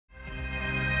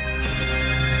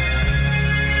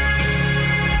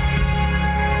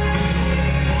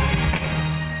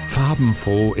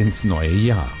farbenfroh ins neue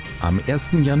Jahr. Am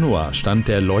 1. Januar stand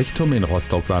der Leuchtturm in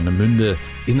Rostock-Warnemünde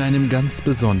in einem ganz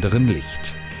besonderen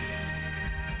Licht.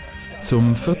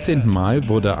 Zum 14. Mal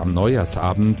wurde am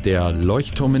Neujahrsabend der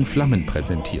Leuchtturm in Flammen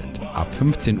präsentiert. Ab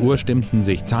 15 Uhr stimmten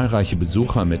sich zahlreiche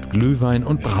Besucher mit Glühwein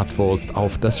und Bratwurst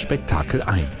auf das Spektakel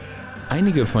ein.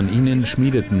 Einige von ihnen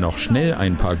schmiedeten noch schnell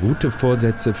ein paar gute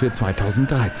Vorsätze für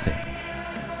 2013.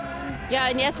 Ja,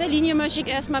 in erster Linie möchte ich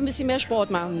erstmal ein bisschen mehr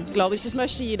Sport machen, glaube ich. Das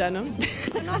möchte jeder, ne?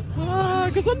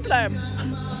 Gesund bleiben.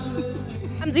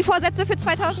 Haben Sie Vorsätze für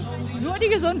 2000? Nur die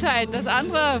Gesundheit, das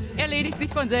andere erledigt sich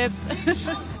von selbst.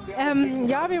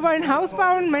 Ja, wir wollen ein Haus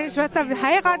bauen, meine Schwester will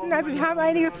heiraten, also wir haben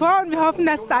einiges vor und wir hoffen,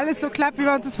 dass das alles so klappt, wie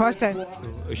wir uns das vorstellen.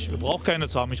 Ich brauche keine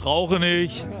zu haben, ich rauche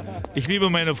nicht, ich liebe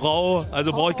meine Frau,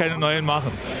 also brauche ich keine neuen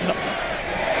machen. Ja.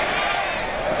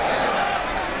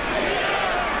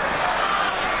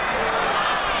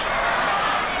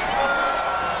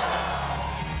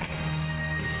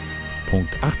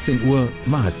 Punkt 18 Uhr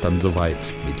war es dann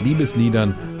soweit. Mit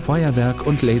Liebesliedern, Feuerwerk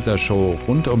und Lasershow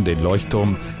rund um den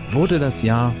Leuchtturm wurde das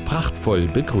Jahr prachtvoll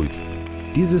begrüßt.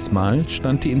 Dieses Mal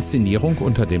stand die Inszenierung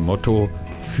unter dem Motto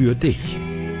 »Für dich«.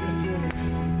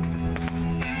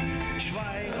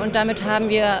 Und damit haben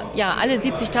wir ja alle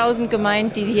 70.000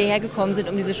 gemeint, die hierher gekommen sind,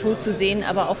 um diese Show zu sehen,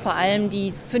 aber auch vor allem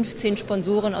die 15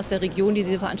 Sponsoren aus der Region, die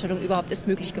diese Veranstaltung überhaupt erst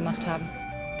möglich gemacht haben.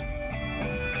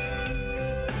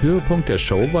 Höhepunkt der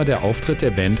Show war der Auftritt der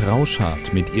Band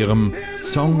Rauschart mit ihrem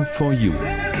Song for You.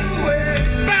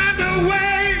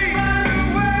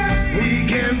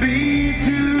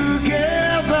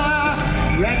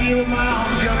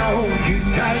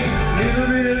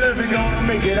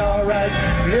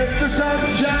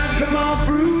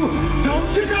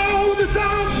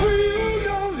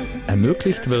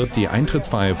 Ermöglicht wird die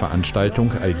eintrittsfreie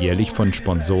Veranstaltung alljährlich von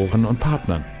Sponsoren und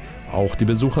Partnern. Auch die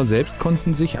Besucher selbst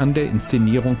konnten sich an der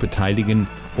Inszenierung beteiligen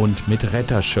und mit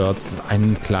Rettershirts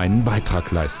einen kleinen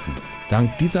Beitrag leisten.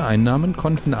 Dank dieser Einnahmen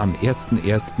konnten am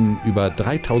 1.1. über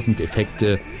 3000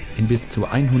 Effekte in bis zu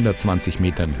 120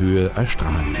 Metern Höhe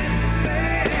erstrahlen.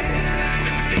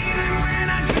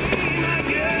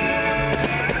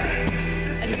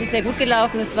 Es ist sehr gut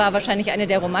gelaufen. Es war wahrscheinlich eine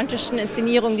der romantischsten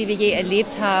Inszenierungen, die wir je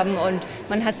erlebt haben. Und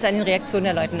man hat es an den Reaktionen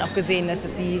der Leute auch gesehen, dass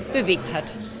es sie bewegt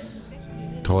hat.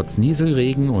 Trotz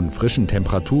Nieselregen und frischen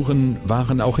Temperaturen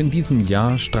waren auch in diesem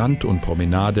Jahr Strand und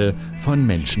Promenade von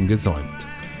Menschen gesäumt.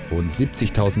 Rund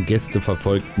 70.000 Gäste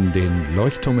verfolgten den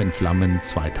Leuchtturm in Flammen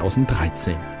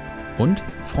 2013 und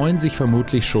freuen sich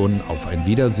vermutlich schon auf ein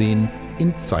Wiedersehen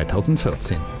in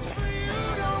 2014.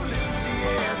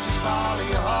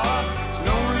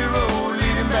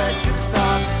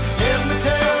 Let me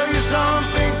tell you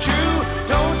something.